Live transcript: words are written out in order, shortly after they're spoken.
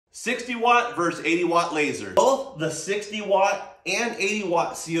60 watt versus 80 watt lasers. Both the 60 watt and 80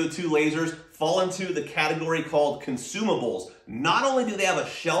 watt CO2 lasers fall into the category called consumables. Not only do they have a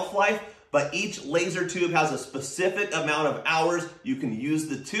shelf life, but each laser tube has a specific amount of hours you can use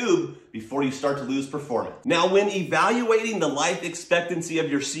the tube before you start to lose performance. Now, when evaluating the life expectancy of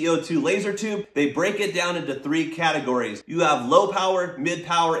your CO2 laser tube, they break it down into 3 categories. You have low power, mid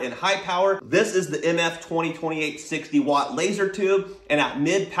power, and high power. This is the MF 2028 60 watt laser tube, and at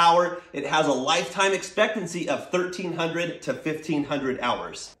mid power, it has a lifetime expectancy of 1,300 to 1,500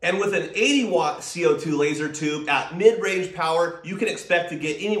 hours. And with an 80 watt CO2 laser tube at mid-range power, you can expect to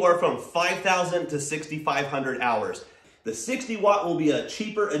get anywhere from 5,000 to 6,500 hours. The 60 watt will be a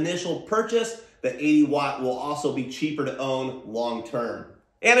cheaper initial purchase. The 80 watt will also be cheaper to own long term.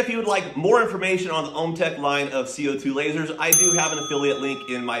 And if you would like more information on the OMTech line of CO2 lasers, I do have an affiliate link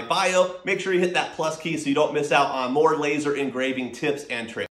in my bio. Make sure you hit that plus key so you don't miss out on more laser engraving tips and tricks.